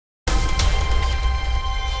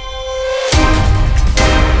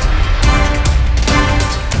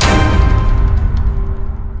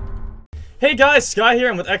guys? Sky here.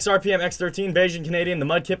 I'm with XRPM, X13, Beijing Canadian, the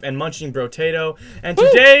Mudkip, and Munching Brotato. And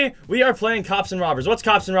today we are playing Cops and Robbers. What's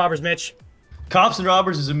Cops and Robbers, Mitch? Cops and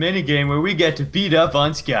Robbers is a mini game where we get to beat up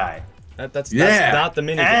on Sky. That's not the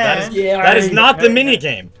mini game. That is not the mini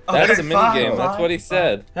game. That's a mini game. That's what he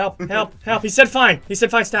said. Help! Help! Help! He said fine. He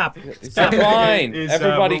said fine. Stop. Stop. Fine.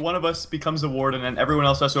 Everybody. One of us becomes the warden, and everyone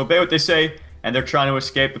else has to obey what they say. And they're trying to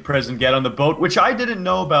escape the prison, get on the boat, which I didn't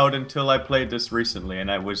know about until I played this recently, and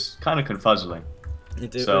it was kind of confuzzling.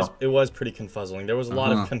 It was pretty confuzzling. There was a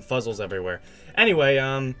lot of confuzzles everywhere. Anyway,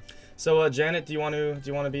 so Janet, do you want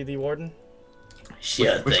to be the warden?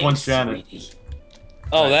 Sure. Which one's Janet? Sweetie.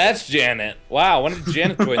 Oh, that's Janet. Wow, when did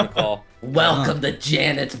Janet join the call? Welcome to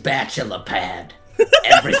Janet's bachelor pad.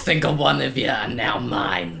 Every single one of you are now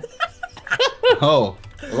mine. Oh.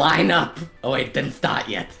 Line up. Oh wait, didn't start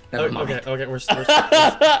yet. Never mind. Okay, we're starting.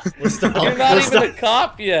 You're not even a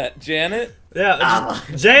cop yet, Janet. Yeah,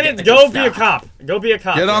 Janet, go be a cop. Go be a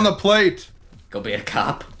cop. Get on the plate. Go be a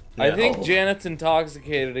cop. I think Janet's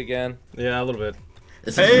intoxicated again. Yeah, a little bit.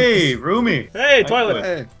 Hey, Roomy. Hey, toilet.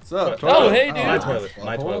 Hey, what's up? Oh, hey, dude. My toilet.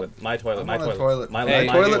 My toilet. My toilet. My toilet. My Hey.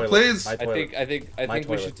 toilet, please. I think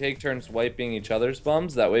we should take turns wiping each other's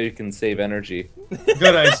bums. That way we can save energy.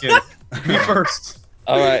 Good idea. Me first.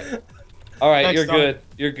 All right. Thanks, You're Tom. good.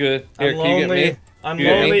 You're good. Here, I'm can you get lonely. me? I'm You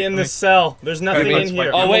get lonely me? in this cell. There's nothing in here.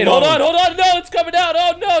 Oh wait, hold on. No, it's coming out.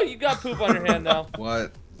 Oh no, you got poop on your hand now.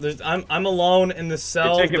 What? I'm alone in this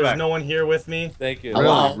cell. Take it There's back. no one here with me. Thank you.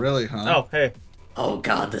 Hello? Really, huh? Oh, hey. Oh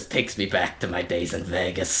god, this takes me back to my days in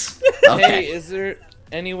Vegas. Hey, Okay. is there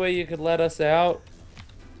any way you could let us out?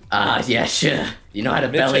 Yeah, sure. You know how to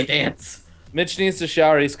Mitch, belly dance? Mitch needs to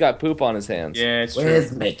shower. He's got poop on his hands. Yeah, it's true.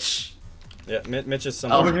 Where's Mitch? Yeah, Mitch is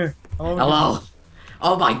Over somewhere. here. Hello.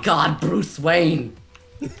 Oh my god, Bruce Wayne.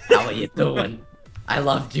 How are you doing? I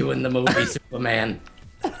loved you in the movie Superman.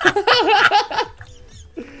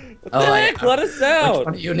 What the heck? Let us Which out.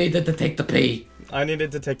 one of you needed to take the pee? I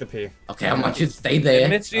needed to take the pee. Okay, I want you to stay there.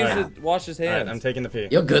 Mitch needs Alright. to wash his Alright, hands. I'm taking the pee.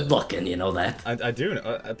 You're good looking, you know that. I do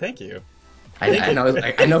know. Thank you. I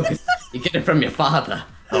know 'cause you get it from your father.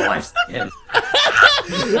 Oh, I've seen him.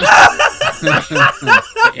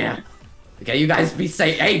 Yeah. Okay, you guys be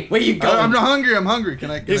safe. Hey, where you going? I'm not hungry. I'm hungry. Can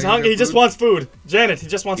I? He's hungry. He just wants food. Janet, he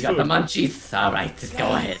just wants You got food. the munchies? Alright, just go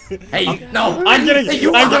ahead. Hey, no! I'm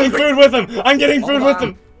getting food with him. I'm getting food with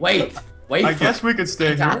him. Wait. I guess we could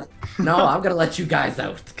stay here. No, I'm gonna let you guys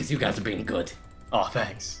out, because you guys are being good. Oh,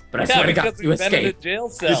 thanks. But I swear to God, because if you we've been in a escape, jail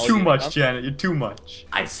cell. You're too you much, know? Janet. You're too much.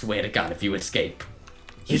 I swear to God, if you escape.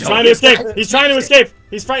 He's trying to escape. He's trying to escape.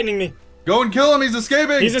 He's frightening me. Go and kill him. He's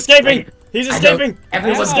escaping. He's escaping. He's escaping. He's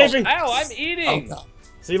Everyone's escaping. Ow, I'm eating. God.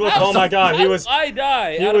 See, look. Oh my God. He was. I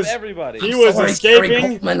die he out was- of everybody. he was Sorry, Gary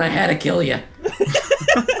escaping. Coleman, I had to kill you.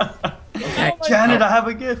 Okay. Janet, I have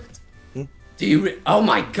a gift. Do you? Oh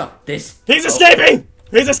my God, this. He's escaping.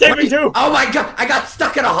 He's escaping too. Oh my God, I got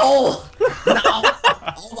stuck in a hole. No.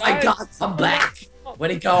 Oh my God, I'm back.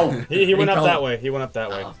 Where'd he go? He went Where'd up go? that way. He went up that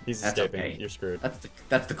way. Oh, He's that's escaping. okay. You're screwed.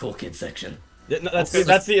 That's the cool kid section. Yeah, no, that's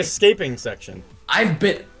the escaping section. I've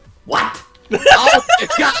been. What? Oh my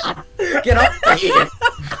God! Get up here!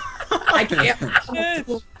 I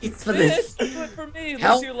can't. It's for this. Mitch, do it for me. Look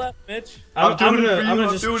Help. to your left, Mitch. I'm doing it for gonna you, I'm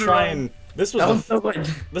just doing it try wrong. and. This was Don't do it.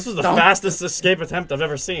 this was the Don't. fastest escape attempt I've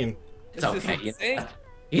ever seen. It's This is okay. insane.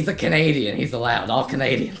 He's a Canadian. He's allowed. All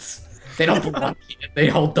Canadians. They don't put one. They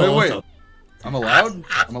hold doors. Wait. open. I'm allowed.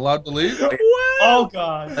 I'm allowed to leave. Oh,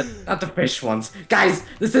 God. Not the fish ones. Guys,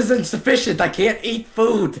 this isn't sufficient. I can't eat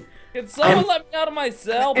food. Can someone I'm- let me out of my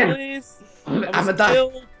cell, I'm- please? I'm a duck.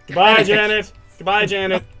 still... Goodbye, Janet. Goodbye,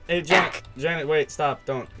 Janet. Hey, Janet. Janet, wait. Stop.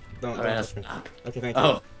 Don't Alright, touch me. stop. Okay, thank you.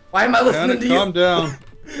 Oh, why am I listening Janet, to you? calm down.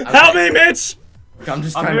 Help me, Mitch! I'm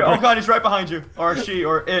just I'm trying here. to. Oh, God, he's right behind you. Or she,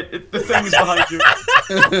 or it. The thing is behind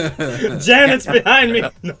you. Janet's behind me.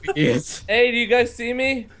 No. Yes. Hey, do you guys see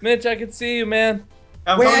me? Mitch, I can see you, man.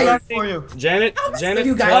 I'm Where coming are back for you. Janet, Janet,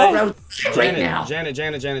 You guys try- are out right now. Janet.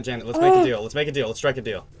 Let's make a deal. Let's make a deal. Let's strike a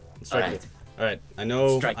deal. Let's strike a Alright. deal. All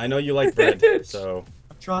right. Strike. I know you like bread, so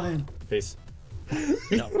I'm trying. peace.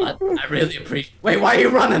 You know what? I really appreciate. Wait, why are you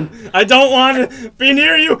running? I don't want to be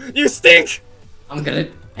near you. You stink. I'm gonna.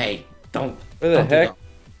 Hey, don't. Where the don't do heck? that.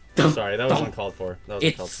 Don't, Sorry, that was don't. uncalled for. That was It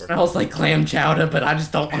uncalled for. smells like clam chowder, but I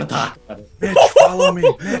just don't want to talk about it. Mitch, follow me.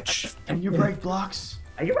 Mitch, Can you break blocks?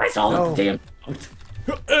 Are you guys all at the damn boat?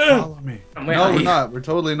 follow me. Where No, are we're you? not. We're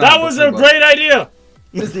totally not. That was a great idea.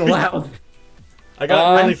 This isn't allowed. I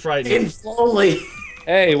got really In frightened. slowly.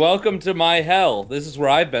 Hey, welcome to my hell. This is where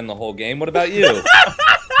I've been the whole game. What about you?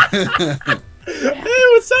 Hey,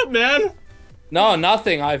 what's up, man? No,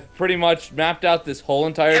 nothing. I've pretty much mapped out this whole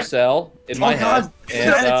entire cell in my Oh, God. head.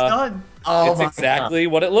 Janet, it's done. Oh It's my exactly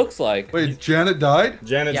what it looks like. Wait, Janet died?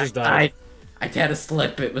 Janet just died. I had a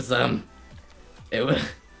slip. It was I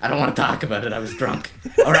don't want to talk about it. I was drunk.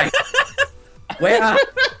 All right. Where's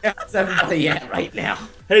everybody at right now?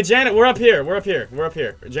 Hey, Janet, we're up here. We're up here. We're up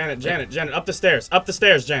here. Janet, up the stairs. Up the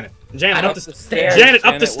stairs, Janet. Janet, up the stairs. Janet,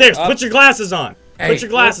 up the stairs. Put your glasses on. Put your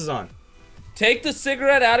glasses on. Take the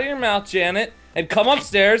cigarette out of your mouth, Janet, and come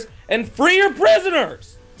upstairs and free your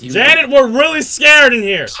prisoners. Janet, we're really scared in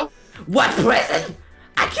here. What prison?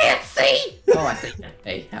 I can't see. Oh, I see.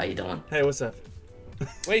 Hey, how you doing? Hey, what's up?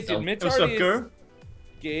 Wait, did Mitch What's already up, girl?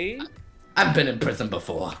 gay? I've been in prison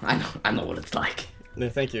before. I know what it's like. No,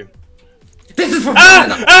 thank you. This is from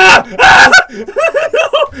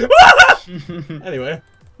Anyway.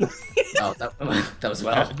 Oh, that was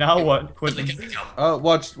well. Now what? Quentin.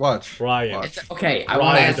 Watch. Ryan. Watch. It's okay. I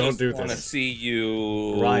Ryan, want to don't do I want to this. see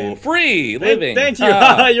you Ryan. free living. Thank you.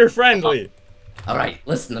 Ah. You're friendly. All right,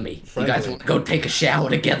 listen to me. Friendly. You guys want to go take a shower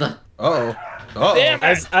together? Damn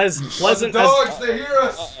it. As pleasant Dogs, they hear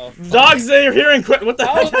us. dogs they're hearing quit. What the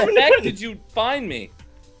How heck the happened to heck Quentin? did you find me?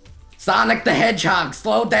 Sonic the Hedgehog,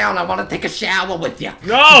 slow down. I want to take a shower with you.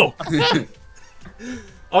 No!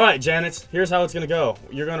 Alright, Janet, here's how it's gonna go.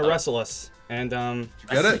 You're gonna wrestle us. And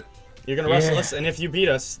Get it? you're gonna wrestle us, and if you beat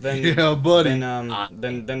us, then Yeah, buddy.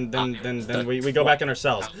 then we go back in our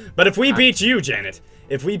cells. But if we beat you, Janet,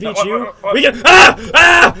 if we beat you, we get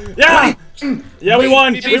yeah, we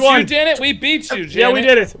won. We We beat won. you, Janet. We beat you, Janet. Yeah, we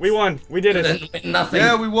did it. We won. We did it. Didn't win nothing.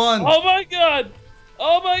 Yeah, we won. Oh my god.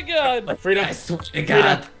 Oh my god. Freedom. I swear to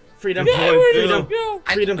God. Freedom. Yeah, where did Freedom. you go?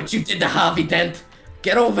 I know Freedom. what you did to Harvey Dent.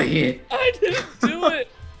 Get over here. I didn't do it.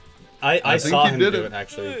 I think saw you him did do it. it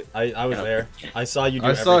actually. I was there. I saw you do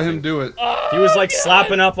I saw him everything. do it. He was like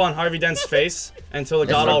slapping up on Harvey Dent's face until it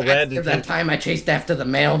got all red and That pink. time I chased after the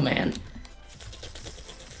mailman.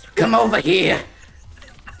 Come over here.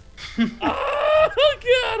 Oh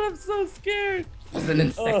god, I'm so scared. Wasn't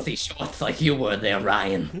in sexy shorts like you were there,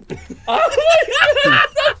 Ryan. Oh my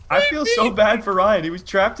god. I feel so bad for Ryan. He was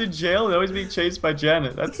trapped in jail and always being chased by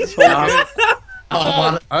Janet. That's his whole game.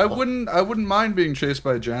 Oh, I wouldn't mind being chased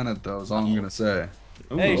by Janet though. Is all I'm gonna say.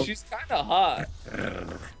 Hey, she's kind of hot.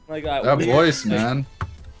 Like That voice, man.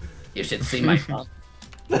 you should see my phone.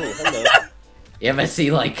 Oh, hello. You ever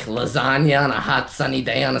see like lasagna on a hot sunny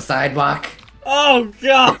day on a sidewalk? Oh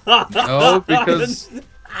god! No, because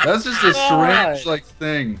that's just a strange like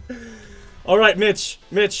thing. All right, Mitch.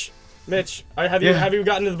 Have you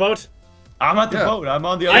gotten to the boat? I'm at the Yeah. boat. I'm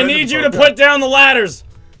on the other I end of need the you to boat. put down the ladders.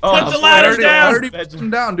 Oh, Put the I ladders I down. already put them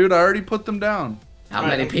down, dude. I already put them down. How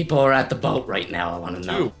many people are at the boat right now? I want to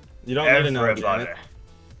know. Two. You don't need to know, Everybody. Janet.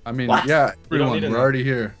 I mean, What? yeah, You don't need everyone. to We're know. already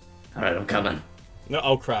here. All right, I'm coming. No.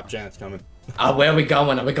 Oh crap, Janet's coming. Where are we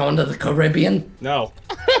going? Are we going to the Caribbean? No.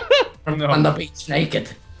 No. On the beach naked.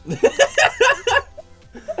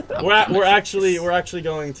 We're actually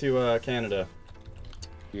going to Canada.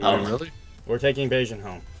 Oh, Really? We're taking Bajan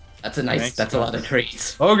home. that's a nice. Thanks. That's a lot of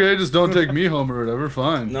treats. Okay, just don't take me home or whatever.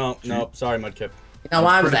 Fine. No, sorry, Mudkip. You know,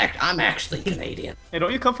 I'm actually Canadian. Hey,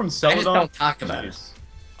 don't you come from I just Celadon? don't talk about it. Jeez.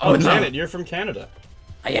 Oh, no. Janet, you're from Canada.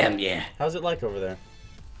 I am, yeah. How's it like over there?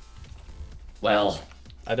 Well,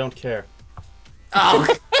 I don't care. oh,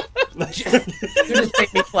 you just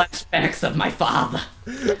make me flashbacks of my father.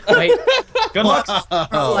 Wait, Good luck.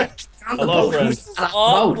 Hello, friends.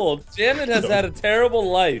 Awful. Janet has had a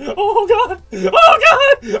terrible life. Oh god! Oh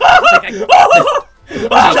god! Oh!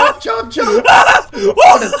 Jump, jump.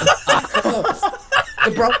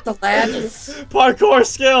 You broke the ladders. Parkour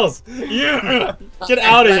skills! You get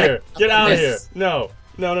out of here! Get out of here! No!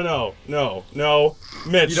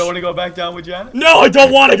 Mitch! You don't want to go back down with Janet? No, I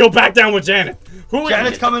don't want to go back down with Janet. Who?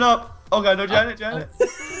 Janet's coming up. Oh god, no, Janet.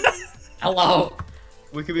 Hello.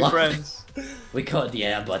 We could be What? friends. We could,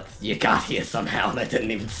 yeah, but you got here somehow and I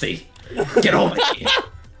didn't even see. Get over here.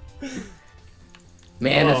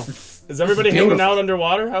 Man, Oh. Is everybody it's hanging beautiful. out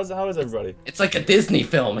underwater? How is everybody? It's like a Disney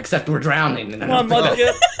film, except we're drowning. And I Come on, don't think-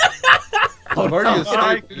 Mudkip. Oh, I've already no.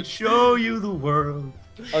 I escaped. can show you the world.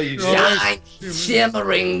 Oh, you Shine,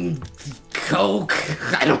 shimmering coke.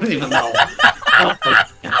 I don't even know.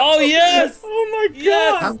 Oh, yes. Oh my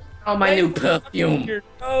Yes. Oh, my new perfume. Your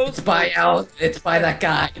nose. It's by that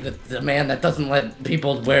guy, the man that doesn't let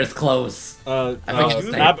people wear his clothes. I think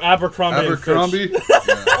his name. Abercrombie. and Fitch. Abercrombie.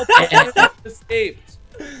 Escaped.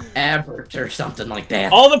 Abbott or something like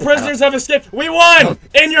that. All the prisoners have escaped. We won!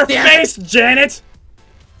 In your Yeah. face, Janet.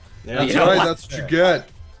 Yeah, That's You know right. what? That's what you get.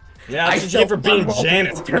 yeah. That's what you get for being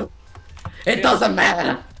Janet. It doesn't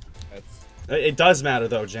matter. It does matter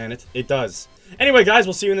though, Janet. It does. Anyway, guys,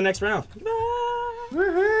 we'll see you in the next round.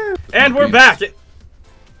 Bye. And we're back.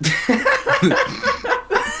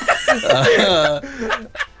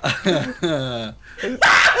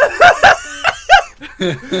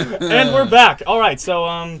 And we're back. All right, so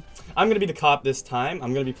I'm gonna be the cop this time.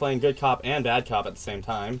 I'm gonna be playing good cop and bad cop at the same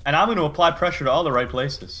time. And I'm going to apply pressure to all the right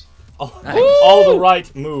places. All the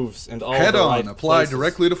right moves and all Head the on, right apply places,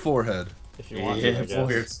 directly to forehead. if you want to, I guess.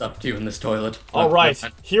 Weird stuff too in this toilet. All right,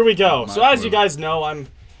 here we go. So My as you guys know, I'm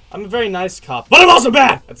a very nice cop, but I'm also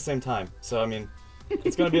bad at the same time. So I mean,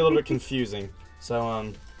 it's gonna be a little bit confusing.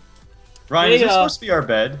 So Ryan, Hey, is this supposed to be our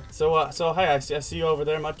bed? So hey, I see you over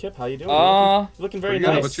there, Mudkip. How you doing? Looking very pretty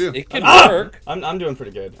good, nice. how about you? It could work. I'm doing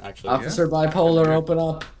pretty good, actually. Officer Bipolar, open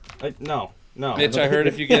up. No. Mitch, I heard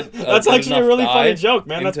if you get That's actually a really funny joke,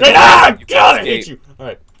 man. That's into great. Ah, you God, I escape. hate you. All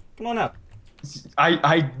right, come on out.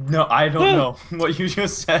 I don't know what you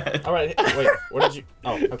just said. All right, wait. What did you?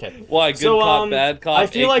 Oh, okay. Why, good cop, bad cop, I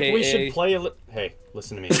feel like we AKA? should play a. Hey,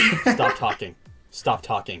 listen to me. Stop talking. Stop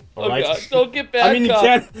talking. All Oh right. God, don't get bad I mean,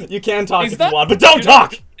 cop. you can talk He's if not- you want, but don't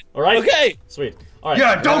talk. All right. Okay. Sweet. All right.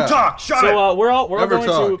 Yeah, don't talk. Shut it. So we're all Never going to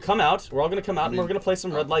talk. come out. We're all going to come out, and we're going to play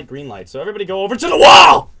some red light, green light. So everybody go over to the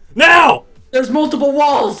wall now. There's multiple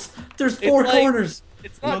walls. There's four like- corners.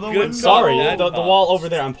 It's not No, the good. window. Sorry, cop, the bad cop. wall over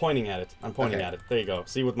there. I'm pointing at it. I'm pointing Okay. at it. There you go.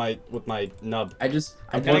 See with my nub. I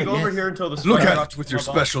I'm gonna go over here until the Look square- at it with your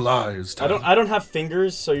special eyes. I don't have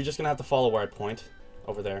fingers, so you're just gonna have to follow where I point.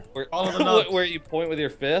 Over there. Where, Follow the nubs. where you point with your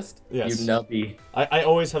fist? Yes. You nubby. I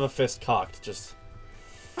always have a fist cocked. Just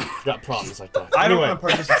got problems like that. I don't Anyway. want to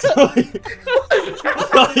participate.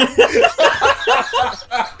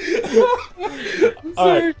 All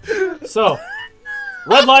right. So,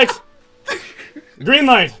 red light, green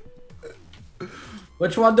light,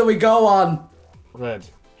 Which one do we go on? red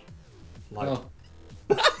light, Oh.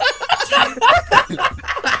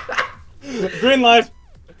 green light.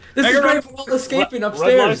 This is Mega great Run- for all escaping Red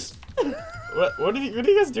upstairs. What are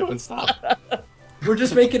you guys doing? Stop! We're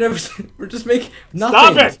just making everything. We're just making nothing.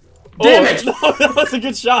 Stop it! Damn Oh, it! No, that was a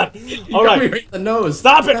good shot. You All got me right. right in the nose.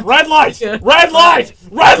 Stop it! Red light! Yeah. Red light!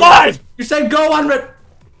 Red light! You said go on red.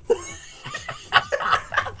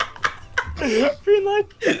 Green light.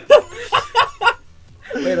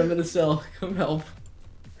 Wait, I'm in a cell. Come help.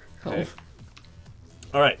 Help. Okay.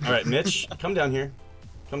 All right, Mitch, come down here.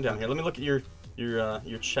 Come down here. Let me look at your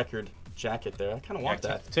checkered jacket there. I kind of want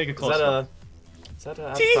that. Take a Is close that look.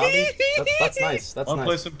 Abercrombie? That's nice. That's Wanna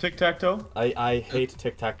play nice. some tic-tac-toe? I hate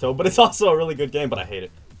tic-tac-toe, but it's also a really good game, but I hate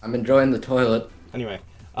it. I'm enjoying the toilet. Anyway,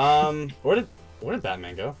 where did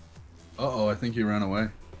Batman go? Uh-oh, I think he ran away.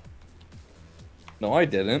 No, I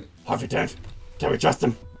didn't. Harvey Dent. Can we trust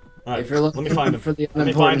him? All right, If you're looking let me find him. for the Let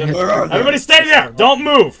me find him. unimportant Everybody stay there! Don't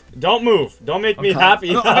move! Don't move! Don't make me Okay.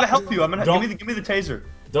 happy. No, I'm gonna help you. I'm gonna Don't- give me the taser.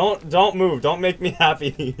 Don't move! Don't make me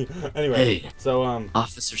happy. Anyway, Hey. so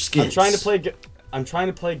Officer Skins. I'm trying to play good. I'm trying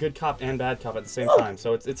to play good cop and bad cop at the same time,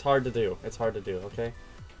 so it's hard to do. It's hard to do. Okay.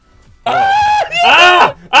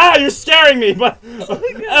 Ah! You're scaring me, but.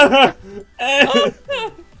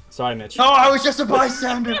 Sorry, Mitch. No, I was just a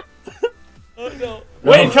bystander. Oh no.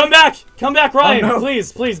 Wait, come back, Ryan. no.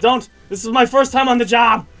 Please, don't. This is my first time on the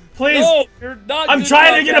job. Please. No, you're not. I'm good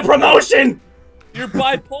trying to cop, get a promotion. You're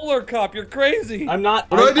bipolar cop. You're crazy. I'm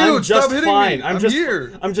not. What do I do? I'm just Stop hitting fine. me. I'm I'm just.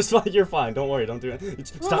 here. I'm just fine. You're fine. Don't worry. Don't do it.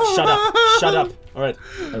 Stop. Shut up. Shut up. All right.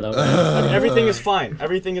 Hello. Everything is fine.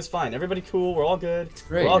 Everything is fine. Everybody cool. We're all good.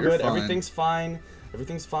 great, We're all you're good. fine. Everything's fine.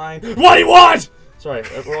 Everything's fine. What do you want? Sorry.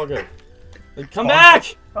 We're all good. Come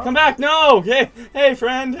back. Come back. No. Hey,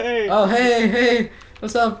 friend. Hey. Oh, hey,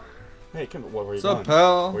 what's up? Hey, come. Where are you What's going? up,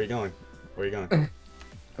 pal? Where are you going? Where are you going?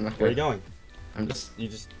 I'm not Where are you good. going? I'm just.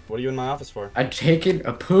 What are you in my office for? I'm taking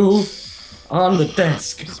a poo on the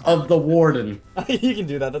desk of the warden. You can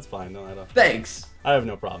do that. That's fine. No, I don't. Thanks. I have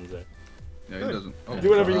no problems there. Yeah, he doesn't. Oh, Do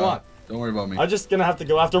whatever you want. Don't worry about me. I'm just gonna have to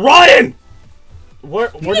go after Ryan.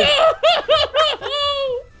 Where'd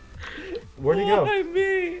he go? Why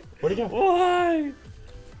me? Where'd he go? Why?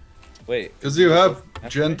 Wait. Because you have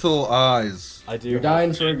gentle eyes. I do. You're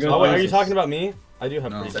dying for a good Oh wait, are you reason. talking about me? I do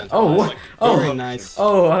have No. pretty gentle Oh, eyes. what? Oh, Very nice.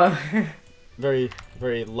 Oh, Very,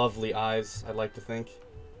 very lovely eyes. I'd like to think.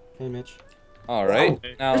 Hey, Mitch. All right.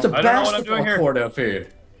 Now. there's a I don't know what I'm doing basketball here. court up here.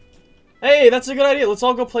 Hey, that's a good idea. Let's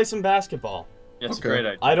all go play some basketball. That's Okay. a great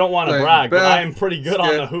idea. I don't want to Playing brag, but I am pretty good on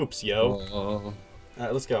basket- the hoops, yo. Oh. All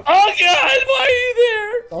right, let's go. Oh God! Why are you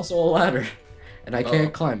there? It's also a ladder, and I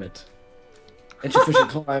can't climb it. Insufficient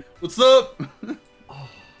climb. What's up?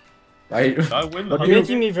 Right? I win. What You're do you-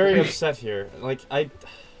 making me very upset here. Like I.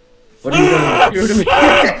 What are you gonna do to me?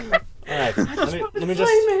 All right,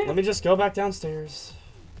 let me just go back downstairs.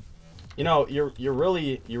 You know, you're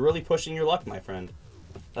really pushing your luck, my friend.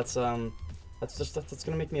 That's gonna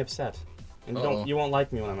make me upset, and Uh-oh. you won't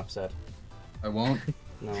like me when I'm upset. I won't.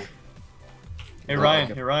 No. Hey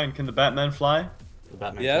Ryan, can the Batman fly? The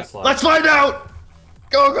Batman Yes? can't fly. Let's find out!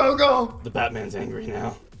 Go, go, go! The Batman's angry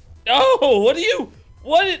now. Oh,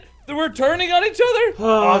 what? We're turning on each other?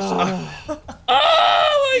 Ah.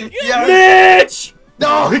 Oh my god! Yeah. Mitch!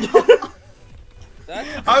 No!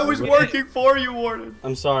 That's I was great. working for you, Warden.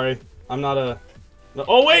 I'm sorry. I'm not a... No.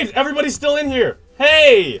 Oh, wait! Everybody's still in here!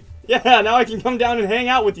 Hey! Yeah, now I can come down and hang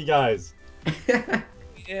out with you guys.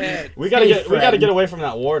 Yeah. We gotta Hey, get away from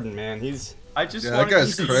that warden, man. He's I just Yeah, that wanted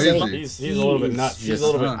guy's to crazy. he's a little bit nuts. He's a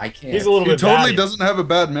little bit. I can't. He's a little He bit. totally batty. doesn't have a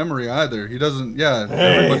bad memory either. He doesn't. Yeah,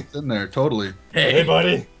 Hey. everybody's in there. Totally. Hey,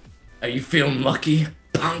 buddy. Are you feeling lucky,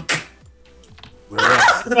 punk?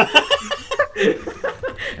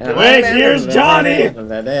 Wait, here's Johnny!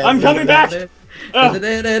 I'm coming back!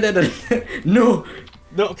 No.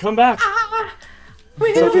 No, come back.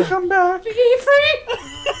 We have to come back. Be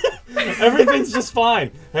free. Everything's just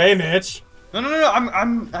fine. Hey, Mitch. No.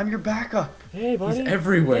 I'm your backup. Hey, buddy. He's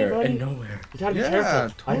everywhere Hey, buddy. and nowhere. You gotta be Yeah,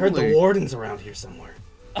 careful. I heard the totally. warden's around here somewhere.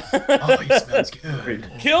 Oh, he smells good.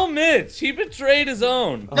 Kill Mitch. He betrayed his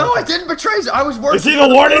own. No, I didn't betray you. I was working. Is he the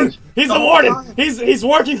warden? He's the Oh, warden. God. He's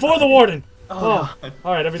working for the warden. Oh,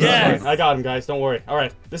 All right, everything's Yes. fine. I got him, guys. Don't worry. All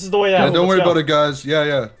right, this is the way out. Yeah, don't worry Let's go. about it, guys.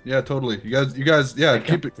 Yeah, totally. You guys, yeah,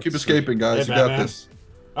 keep escaping, guys. Hey, You got Batman. this.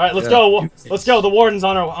 All right, let's Yeah. go. Let's go. The warden's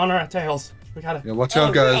on our tails. We gotta. Yeah, watch out,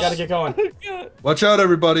 We gotta guys. get going. Watch out,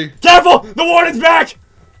 everybody. Careful! The warden's back.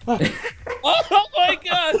 Oh my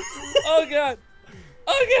god! Oh god!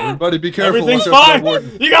 Oh god! Everybody, be careful. Everything's Watch out for fine. that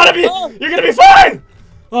warden. You gotta be. Oh. You're gonna be fine.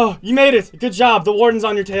 Oh, you made it. Good job. The warden's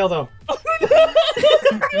on your tail, though.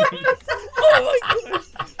 Oh my god!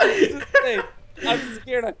 Hey, I'm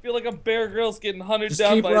scared. I feel like I'm Bear Grylls getting hunted Just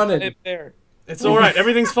down keep by running. a bear. It's all right.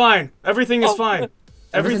 Everything's fine. Everything is Oh, fine.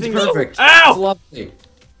 Everything's Everything's perfect. It's Ow! lovely.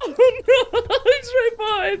 Oh no! He's right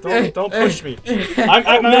behind. Don't push me.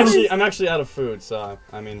 I'm actually out of food, so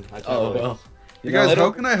I mean I can't Oh really. well. You know, guys, how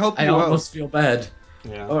can I help I you out? almost feel bad.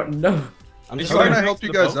 Yeah. Oh no. I'm just How can I gonna, help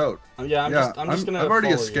you guys out? yeah. I'm just gonna. I've already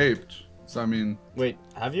follow you. escaped. So I mean, Wait,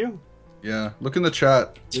 have you? yeah. Look in the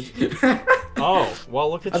chat. Oh, well,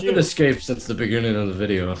 look at I've you. been escaped since the beginning of the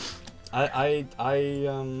video. I'm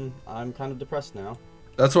kind of depressed now.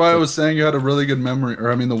 That's why I was saying you had a really good memory,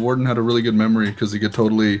 or I mean, the warden had a really good memory because he could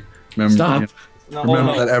totally Stop. No, remember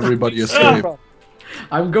hold that on. everybody escaped.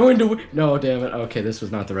 I'm going to. No, damn it. Okay, this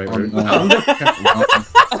was not the right Oh, word. no.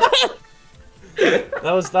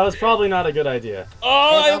 That was probably not a good idea.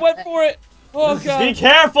 Oh, I went for it. Oh Be god.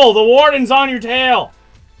 careful! The warden's on your tail.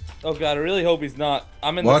 Oh god, I really hope he's not.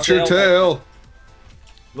 I'm in Watch the your sail. tail.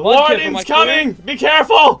 The One kid, am warden's I coming. Be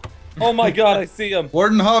careful. Oh my god, I see him.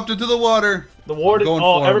 Warden hopped into the water. The warden. going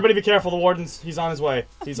Oh, for him. everybody, be careful! The warden's. He's on his way.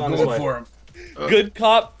 He's on his Going way. for him. Good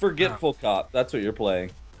cop, forgetful cop. That's what you're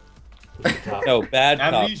playing. Cop. No, bad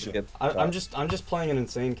cop. Amnesia. forgetful I'm cop. just playing an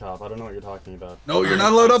insane cop. I don't know what you're talking about. No, you're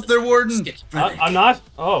not allowed up there, Warden. I'm not.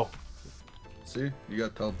 Oh. See, you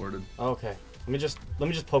got teleported. Okay. Let me just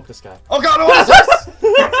poke this guy. Oh god, what is this?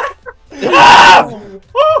 Ah!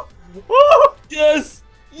 Oh! Oh! Yes!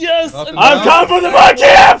 Yes! Up and another I'm coming for the mud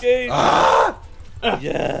camp! game. Ah!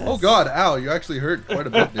 Yes! Oh god, ow! You actually hurt quite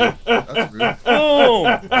a bit, dude. That's rude.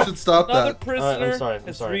 Boom! You should stop Another that. prisoner sorry, I'm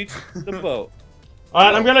has sorry. reached the boat. All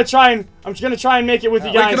right, I'm gonna try and make it with you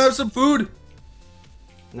Wait, guys. can I have some food?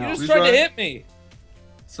 No. You just Please, tried to Ryan. hit me.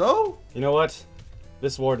 So? You know what?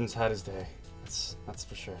 This warden's had his day. That's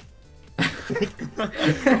for sure.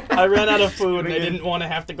 I ran out of food and I didn't want to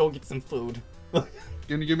have to go get some food.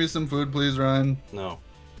 Can you give me some food, please, Ryan? No.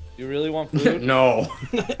 You really want food? No.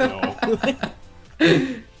 No.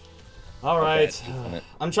 All right.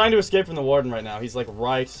 I'm trying to escape from the warden right now. He's like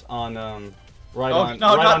right on Oh, right no,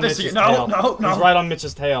 on not this Mitch's again. No, tail. no, no. He's right on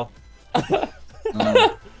Mitch's tail.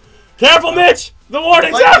 No. Careful, Mitch! The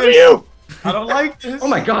warden's Like after this. you! I don't like this. Oh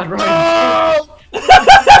my god, Ryan. Oh!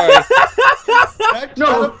 Sorry. That No.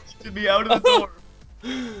 catapulted me out of the door.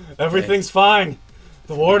 Everything's fine.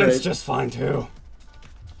 The warden's Okay. just fine too.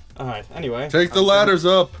 All right. Anyway. Take the ladders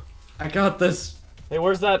up. I got this. Hey,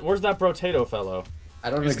 where's that brotato fellow? I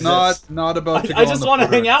don't He's exist. not about to go I just want to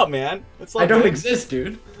hang out, man. It's like I don't exist,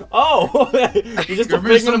 dude. Oh, you're just a Give me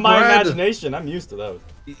figment some of my bread. imagination. I'm used to those.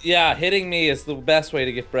 Yeah, hitting me is the best way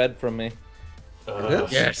to get bread from me.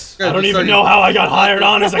 Yes. Okay, I don't just a even second. know how I got hired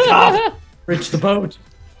on as a cop. Reach the boat. Just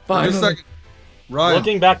a Finally. second. Ryan.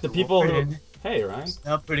 Looking back, the people who. Hey, Ryan.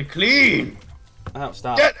 Not pretty clean. Oh,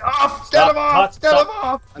 stop. Get off! Stop, Get him off! stop, Get him stop.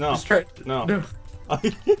 off! No. Just try. No. No.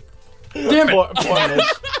 Damn it. Poor Mitch.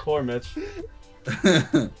 Poor Mitch.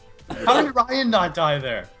 How did Ryan not die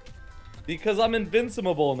there? Because I'm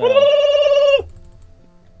invincible now.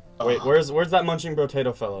 Wait, where's that munching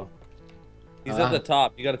potato fellow? He's at the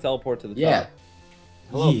top. You gotta teleport to the Yeah. top.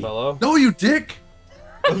 Hello, Yeah. fellow. No, you dick!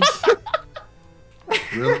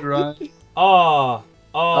 Really, Ryan? Oh.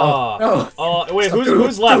 Wait,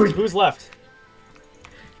 who's left? Dude. Who's left?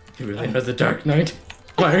 You really are the Dark Knight.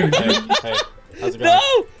 Why are you Hey, doing hey, how's it going?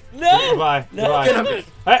 No! Goodbye. No! Goodbye. Get him!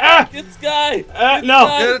 Hey, Get Sky!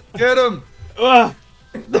 no! Get him! Ugh.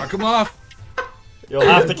 Knock him off! You'll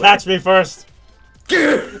have to catch me first.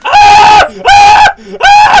 Hit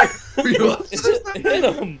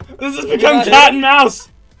him! This has become not cat him. and mouse.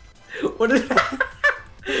 What is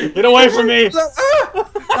Get away from me.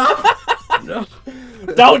 No.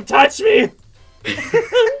 Don't touch me.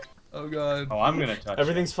 Oh god. Oh, I'm gonna touch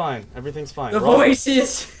Everything's fine. Everything's fine. The We're all-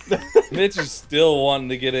 voices. Mitch is still wanting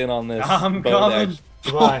to get in on this. I'm boat coming. action.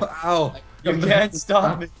 Goodbye. Ow. You can't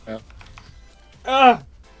stop me. Oh,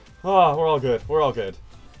 we're all good. We're all good.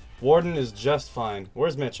 Warden is just fine.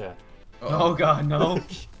 Where's Mitch at? Oh god, no.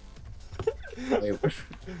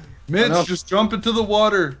 Mitch, no. just jump into the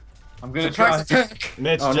water. I'm gonna try. Surprise attack.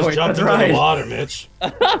 Mitch, Oh, just no, jump that's into right. the water, Mitch.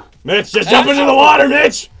 Mitch, just jump into the water,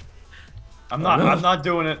 Mitch. I'm not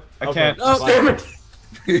doing it. I Okay. can't. Oh, damn it.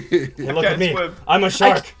 Hey, look at can't me. swim. I'm a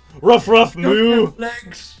shark. Ruff, ruff, moo.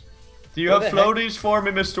 Legs. Do you Where have the heck- floaties for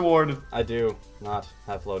me, Mr. Warden? I do not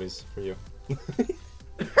have floaties for you.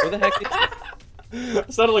 Where the heck is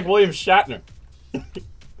It sounded like William Shatner.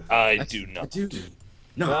 I do not. Dude.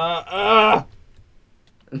 You Uh,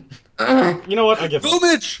 know what? I give Go, up.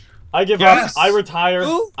 Mitch! I give Yes! up. I retire.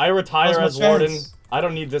 Go. I retire Now's as my warden. chance. I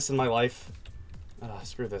don't need this in my life.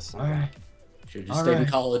 Screw this. Okay. Alright. Should just stayed in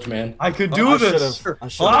Alright. college, man. I could I do should've. this. I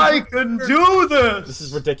should've. I can do this. This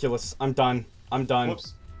is ridiculous. I'm done. I'm done.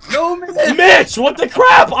 Whoops. No, Mitch! Mitch, what the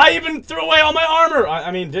crap? I even threw away all my armor. I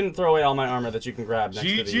mean, didn't throw away all my armor that you can grab next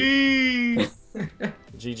to the GG.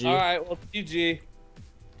 GG. All right, well, GG.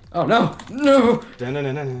 Oh no, no.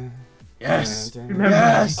 Dun-dun-dun-dun. Yes. Dun-dun.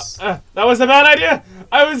 Yes. That was a bad idea.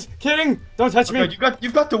 I was kidding. Don't touch me. Okay,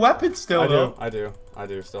 you've got the weapons still, I do. though. I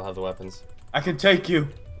do still have the weapons. I can take you.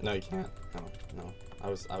 No, you can't. No. I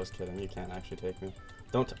was kidding. You can't actually take me.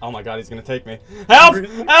 Don't. Oh my God, he's gonna take me. Help!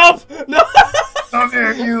 Help! No! Come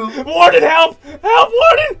here, you. Warden, help! Help,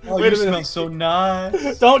 Warden! Oh, Wait you a smell minute. so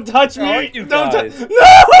nice. Don't touch me! Aren't you Don't touch. guys?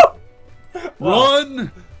 No! Wow,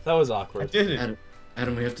 Run! that was I awkward. did it.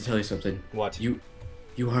 Adam, we have to tell you something. What? You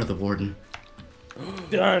are the warden.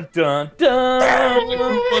 Dun dun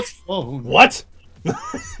dun. What?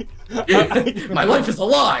 My life is a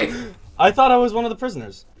lie. I thought I was one of the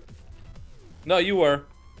prisoners. No, you were.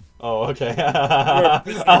 Oh, okay. You were a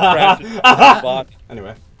prisoner trapped in a spot.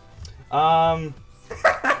 Anyway.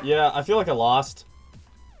 Yeah, I feel like I lost.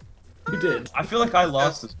 You did. I feel like I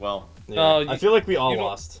lost as well. Yeah, No, I feel like we all you don't-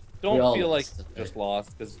 lost. We all Don't feel like lost, okay. just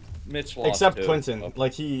lost because Mitch lost. Except too, Quentin. so.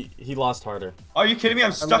 Like, he lost harder. Are you kidding me?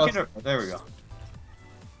 I'm stuck in lost. a. There we go.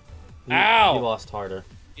 Ow! He lost harder.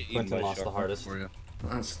 Get eaten Quentin by lost the shark. hardest. For you.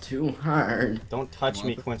 That's too hard. Don't touch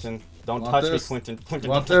me, this? Quentin. Don't Want touch me, this? Quentin. Quentin,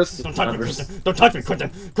 Want don't this? Don't touch me, Quentin. Don't touch me, Quentin.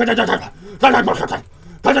 Quentin, don't touch me. Don't touch me, Quentin.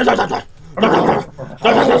 Quentin, don't touch me. Don't touch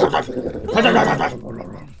me. Don't touch me. Quentin, don't touch me.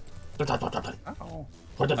 Don't touch me, Quentin. Ow.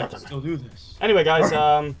 Quentin, I don't can touch me. still do this. Anyway, guys,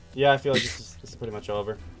 yeah, I feel like this is pretty much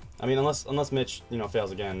over. I mean, unless Mitch,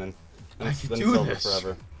 fails again, then it's can do over this.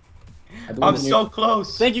 forever. I believe I'm in you. so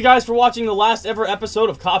close. Thank you guys for watching the last ever episode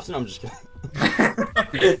of Cops and I'm just kidding.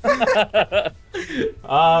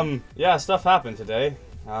 Yeah, stuff happened today.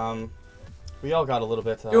 We all got a little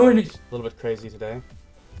bit Doing it. crazy today.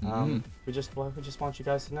 We just want you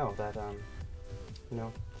guys to know that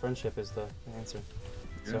friendship is the answer.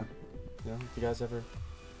 So, if you guys ever,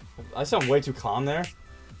 I sound way too calm there.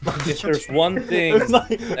 If there's one thing It's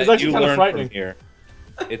like- it's that actually you kinda learn frightening. from here,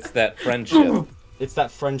 it's that friendship. It's that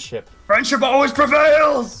friendship. Friendship always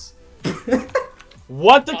prevails.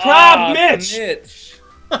 What the crap, Mitch? Mitch.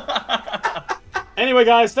 Anyway,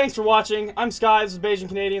 guys, thanks for watching. I'm Sky. This is Beijing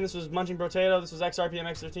Canadian. This was Munching Potato. This was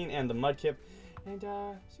XRPMX13 and the Mudkip. And see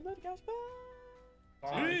you later, guys.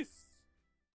 Bye. Peace.